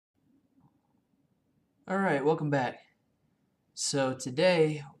Alright, welcome back. So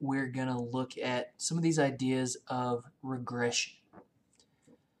today we're going to look at some of these ideas of regression.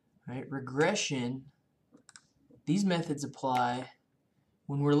 Right? Regression, these methods apply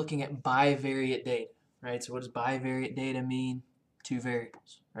when we're looking at bivariate data. Right? So what does bivariate data mean? Two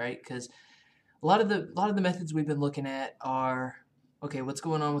variables, right? Because a lot of the methods we've been looking at are, okay, what's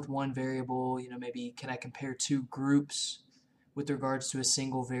going on with one variable? Maybe can I compare two groups with regards to a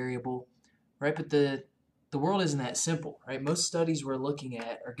single variable, right? But the world isn't that simple, right? Most studies we're looking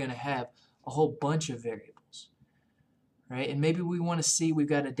at are going to have a whole bunch of variables, right? And maybe we want to see, we've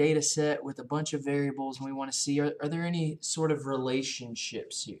got a data set with a bunch of variables, and we want to see, are there any sort of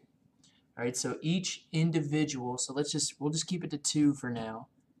relationships here? All right, so each individual, so we'll just keep it to two for now,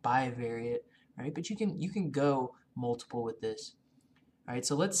 bivariate, right? But you can go multiple with this. All right,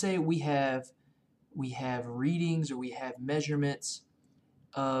 so let's say we have readings or we have measurements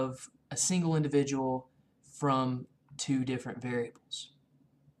of a single individual from two different variables,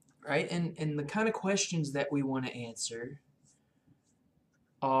 right? And the kind of questions that we want to answer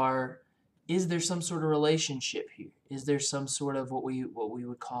are, is there some sort of relationship here? Is there some sort of what we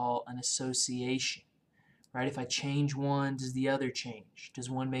would call an association, right? If I change one, does the other change?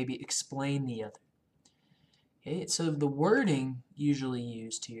 Does one maybe explain the other? Okay, so the wording usually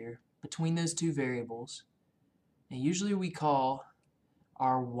used here between those two variables, and usually we call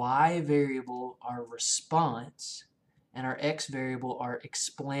our y variable our response, and our x variable our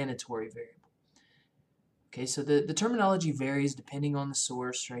explanatory variable. Okay, so the terminology varies depending on the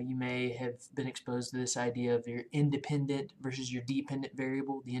source, right? You may have been exposed to this idea of your independent versus your dependent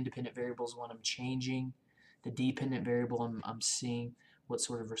variable. The independent variable is one I'm changing. The dependent variable, I'm seeing what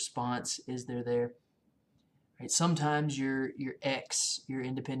sort of response is there. Right? Sometimes your x, your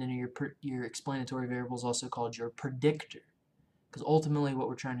independent or your explanatory variable is also called your predictor. Because ultimately what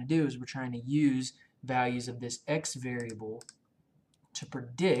we're trying to do is we're trying to use values of this x variable to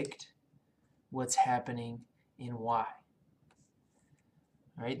predict what's happening in y.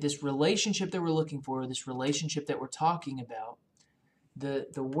 All right, this relationship that we're looking for, this relationship that we're talking about,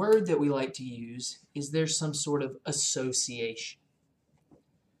 the word that we like to use is there's some sort of association.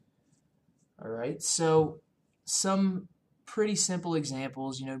 All right, so some pretty simple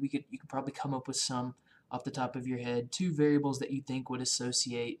examples, you could probably come up with some off the top of your head, two variables that you think would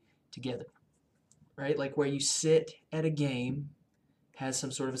associate together, right? Like where you sit at a game has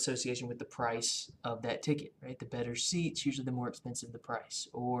some sort of association with the price of that ticket, right? The better seats, usually the more expensive the price.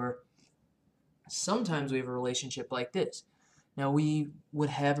 Or sometimes we have a relationship like this. Now we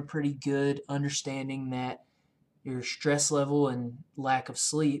would have a pretty good understanding that your stress level and lack of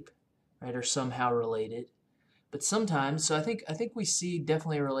sleep, right, are somehow related. But sometimes, so I think we see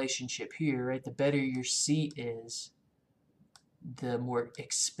definitely a relationship here, right? The better your seat is, the more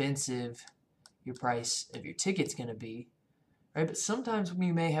expensive your price of your ticket's going to be, right? But sometimes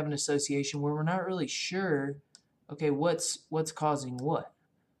we may have an association where we're not really sure, okay, what's causing what,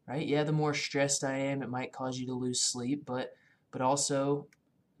 right? Yeah, the more stressed I am, it might cause you to lose sleep, but also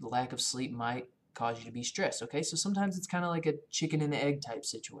the lack of sleep might cause you to be stressed, okay? So sometimes it's kind of like a chicken and the egg type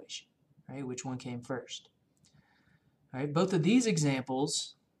situation, right? Which one came first? All right, both of these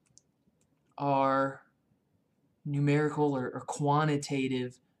examples are numerical or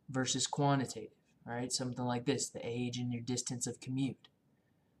quantitative versus quantitative, right? Something like this, the age and your distance of commute.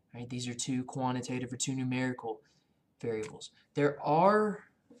 Right? These are two quantitative or two numerical variables. There are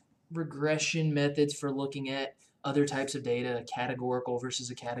regression methods for looking at other types of data, a categorical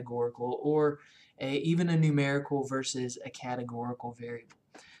versus a categorical, or even a numerical versus a categorical variable.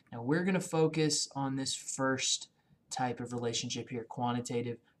 Now we're going to focus on this first type of relationship here,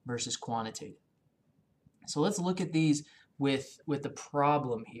 quantitative versus quantitative. So let's look at these with the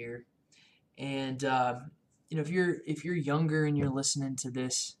problem here. And if you're younger and you're listening to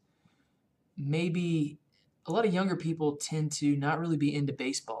this, maybe a lot of younger people tend to not really be into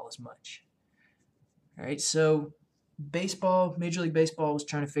baseball as much. All right, so baseball, Major League Baseball was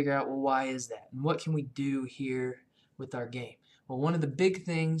trying to figure out, well, why is that? And what can we do here with our game? Well, one of the big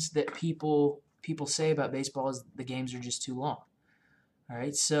things that people say about baseball is the games are just too long. All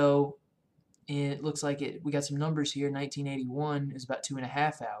right, so it looks like we got some numbers here. 1981 is about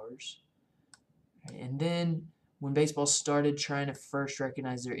 2.5 hours. And then when baseball started trying to first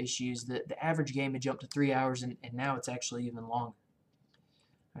recognize their issues, the average game had jumped to 3 hours, and now it's actually even longer.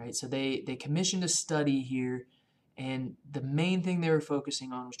 All right, so they commissioned a study here, and the main thing they were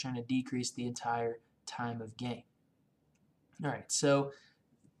focusing on was trying to decrease the entire time of game. All right, so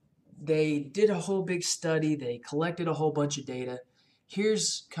they did a whole big study. They collected a whole bunch of data.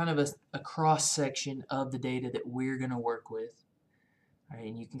 Here's kind of a cross-section of the data that we're going to work with. All right,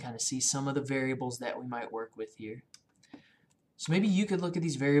 and you can kind of see some of the variables that we might work with here. So maybe you could look at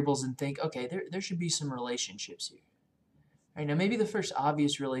these variables and think, okay, there should be some relationships here. All right, now maybe the first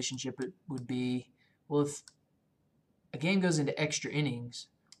obvious relationship would be, well, if a game goes into extra innings,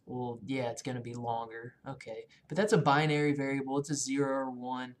 well, yeah, it's going to be longer. Okay, but that's a binary variable. It's a 0 or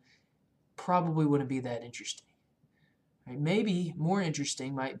 1. Probably wouldn't be that interesting. Right? Maybe more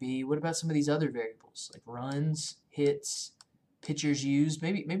interesting might be, what about some of these other variables, like runs, hits, pitchers used?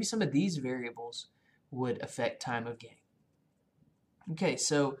 Maybe some of these variables would affect time of game. Okay,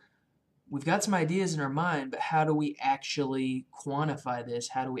 so we've got some ideas in our mind, but how do we actually quantify this?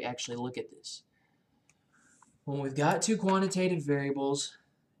 How do we actually look at this? Well, we've got two quantitative variables,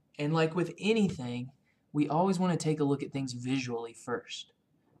 and like with anything, we always want to take a look at things visually first.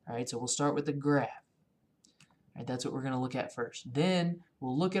 All right, so we'll start with the graph. All right, that's what we're going to look at first. Then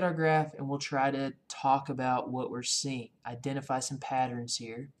we'll look at our graph and we'll try to talk about what we're seeing, identify some patterns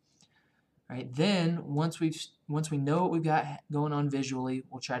here. All right, then once we know what we've got going on visually,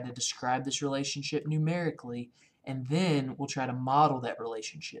 we'll try to describe this relationship numerically, and then we'll try to model that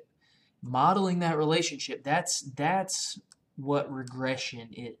relationship. Modeling that relationship, that's what regression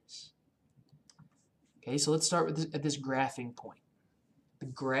is. Okay, so let's start with at this graphing point. The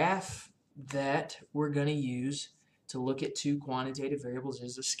graph that we're going to use to look at two quantitative variables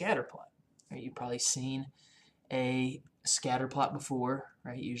is a scatter plot. Right, you've probably seen a scatter plot before,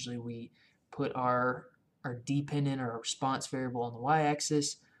 right? Usually we put our dependent or response variable on the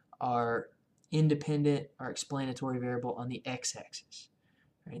y-axis, our independent, our explanatory variable on the x-axis.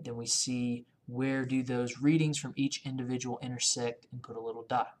 Right? Then we see where do those readings from each individual intersect and put a little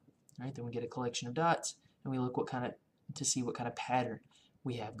dot. Right? Then we get a collection of dots and we look to see what kind of pattern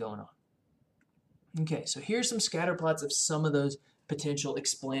we have going on. Okay, so here's some scatter plots of some of those potential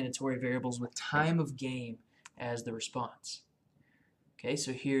explanatory variables with time of game as the response. Okay,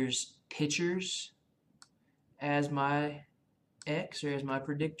 so here's pitchers as my x, or as my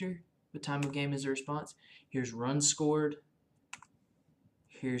predictor, with time of game as the response. Here's runs scored.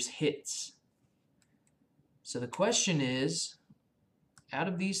 Here's hits. So the question is, out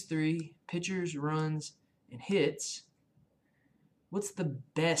of these three, pitchers, runs, and hits, what's the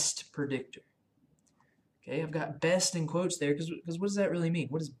best predictor? Okay, I've got best in quotes there because what does that really mean?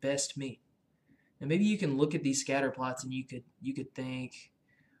 What does best mean? And maybe you can look at these scatter plots and you could think,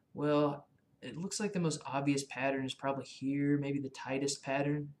 well, it looks like the most obvious pattern is probably here, maybe the tightest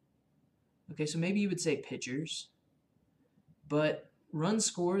pattern. Okay, so maybe you would say pitchers, but runs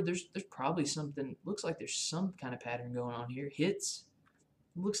scored, there's probably something, looks like there's some kind of pattern going on here. Hits,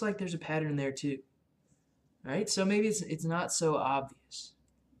 looks like there's a pattern there too. All right, so maybe it's not so obvious.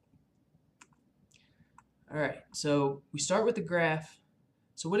 All right, so we start with the graph.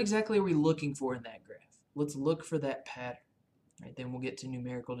 So what exactly are we looking for in that graph? Let's look for that pattern. All right, then we'll get to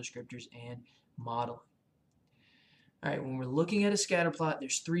numerical descriptors and modeling. All right, when we're looking at a scatter plot,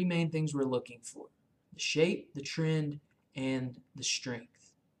 there's three main things we're looking for: the shape, the trend, and the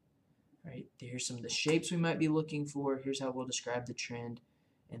strength. All right, here's some of the shapes we might be looking for. Here's how we'll describe the trend.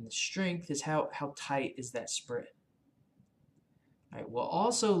 And the strength is how tight is that spread. All right, we'll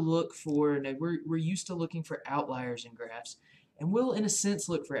also look for, now we're used to looking for outliers in graphs, and we'll in a sense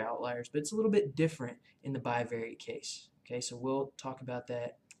look for outliers, but it's a little bit different in the bivariate case. Okay, so we'll talk about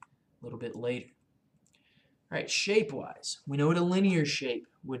that a little bit later. All right, shape-wise, we know what a linear shape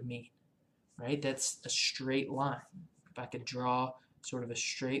would mean, right? That's a straight line. If I could draw sort of a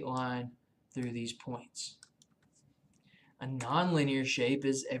straight line through these points. A nonlinear shape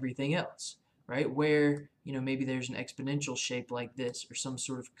is everything else, right? Where, maybe there's an exponential shape like this or some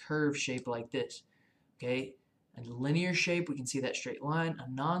sort of curve shape like this, okay? A linear shape, we can see that straight line. A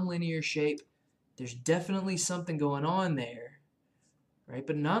nonlinear shape, there's definitely something going on there, right?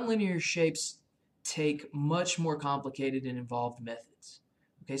 But nonlinear shapes take much more complicated and involved methods.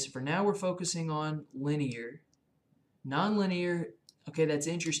 Okay, so for now we're focusing on linear. Nonlinear, okay, that's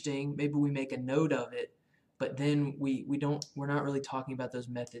interesting. Maybe we make a note of it, but then we're not really talking about those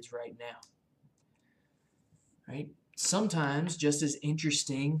methods right now. Right? Sometimes, just as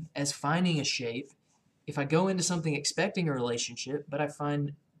interesting as finding a shape, if I go into something expecting a relationship, but I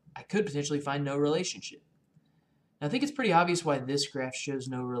could potentially find no relationship. Now, I think it's pretty obvious why this graph shows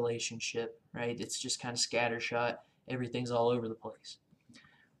no relationship, right? It's just kind of scattershot. Everything's all over the place.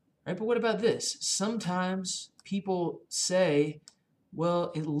 Right? But what about this? Sometimes people say,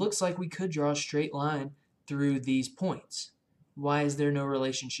 well, it looks like we could draw a straight line through these points. Why is there no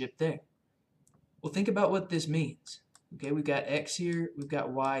relationship there? Well, think about what this means. Okay, we've got X here, we've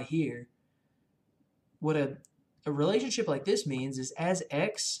got Y here. What a relationship like this means is as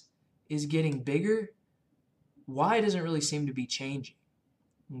X is getting bigger, Y doesn't really seem to be changing.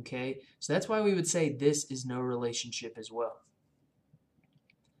 Okay, so that's why we would say this is no relationship as well.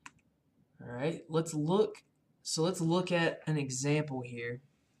 All right, let's look at an example here.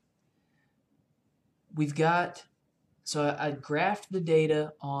 We've got, so I graphed the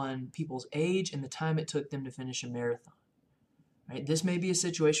data on people's age and the time it took them to finish a marathon. Right? This may be a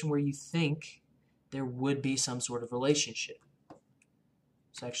situation where you think there would be some sort of relationship.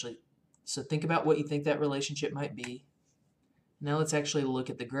 So think about what you think that relationship might be. Now let's actually look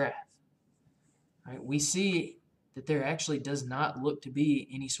at the graph. All right? We see that there actually does not look to be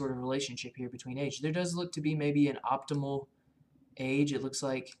any sort of relationship here between age. There does look to be maybe an optimal age. It looks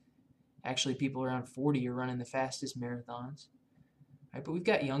like actually people around 40 are running the fastest marathons. Right? But we've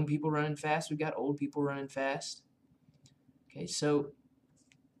got young people running fast. We've got old people running fast. Okay, so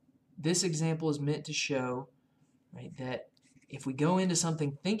this example is meant to show, right, that if we go into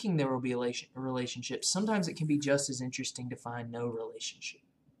something thinking there will be a relationship, sometimes it can be just as interesting to find no relationship.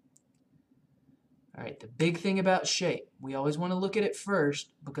 All right, the big thing about shape, we always want to look at it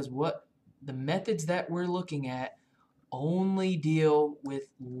first because the methods that we're looking at only deal with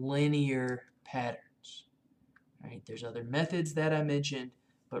linear patterns. All right, there's other methods that I mentioned,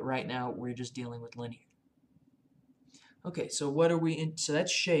 but right now we're just dealing with linear. Okay, so so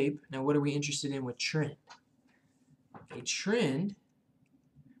that's shape. Now what are we interested in with trend? A trend,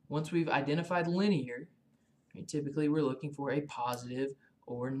 once we've identified linear, right, typically we're looking for a positive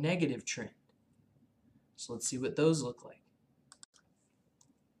or negative trend. So let's see what those look like.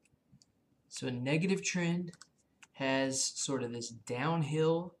 So a negative trend has sort of this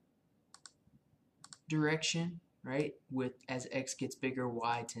downhill direction, right? As x gets bigger,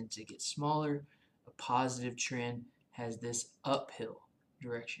 y tends to get smaller. A positive trend has this uphill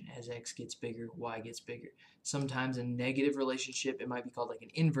direction. As x gets bigger, y gets bigger. Sometimes a negative relationship, it might be called like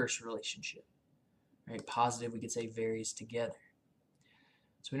an inverse relationship. Right? Positive, we could say, varies together.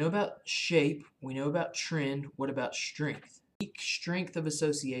 So we know about shape, we know about trend. What about strength? Strength of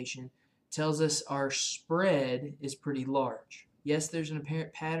association tells us our spread is pretty large. Yes, there's an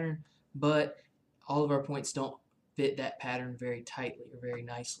apparent pattern, but all of our points don't fit that pattern very tightly or very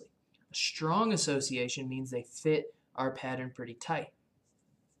nicely. A strong association means they fit our pattern pretty tight.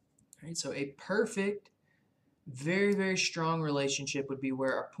 Right? So a perfect, very, very strong relationship would be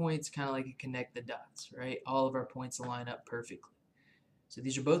where our points kind of like connect the dots, right? All of our points line up perfectly. So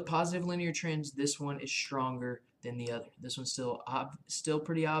these are both positive linear trends. This one is stronger than the other. This one's still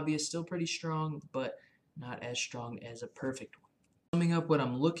pretty obvious, still pretty strong, but not as strong as a perfect one. Summing up what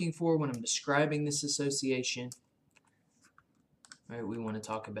I'm looking for when I'm describing this association, right, we want to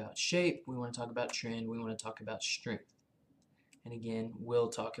talk about shape, we want to talk about trend, we want to talk about strength. And again, we'll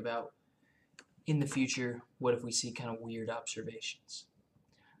talk about in the future, what if we see kind of weird observations.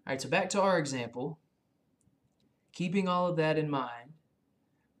 All right, so back to our example. Keeping all of that in mind,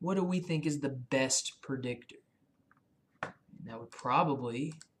 what do we think is the best predictor? That would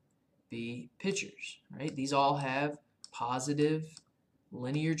probably be pitchers, right? These all have positive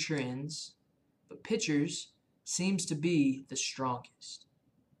linear trends, but pitchers seems to be the strongest.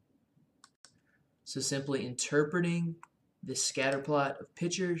 So simply interpreting this scatter plot of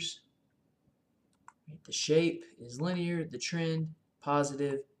pitchers, the shape is linear, the trend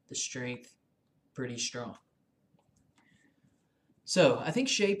positive, the strength pretty strong. So I think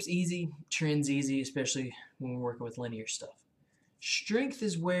shape's easy, trend's easy, especially when we're working with linear stuff. Strength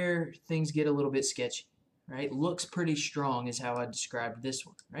is where things get a little bit sketchy, right? Looks pretty strong is how I described this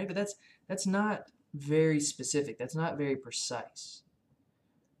one, right? But that's not very specific. That's not very precise,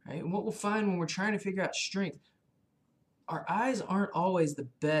 right? And what we'll find when we're trying to figure out strength, our eyes aren't always the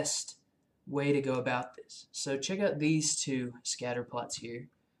best way to go about this. So check out these two scatter plots here.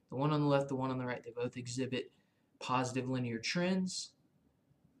 The one on the left, the one on the right, they both exhibit positive linear trends,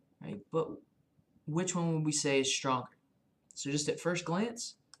 right? But which one would we say is stronger? So just at first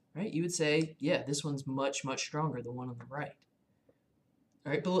glance, right, you would say, yeah, this one's much, much stronger, the one on the right.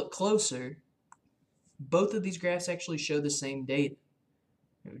 All right, but look closer. Both of these graphs actually show the same data.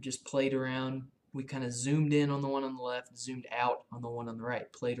 We just played around. We kind of zoomed in on the one on the left, zoomed out on the one on the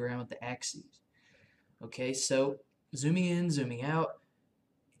right, played around with the axes. Okay, so zooming in, zooming out.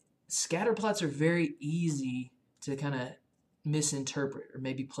 Scatter plots are very easy to kind of misinterpret or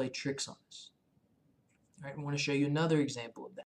maybe play tricks on us. All right, I want to show you another example of that.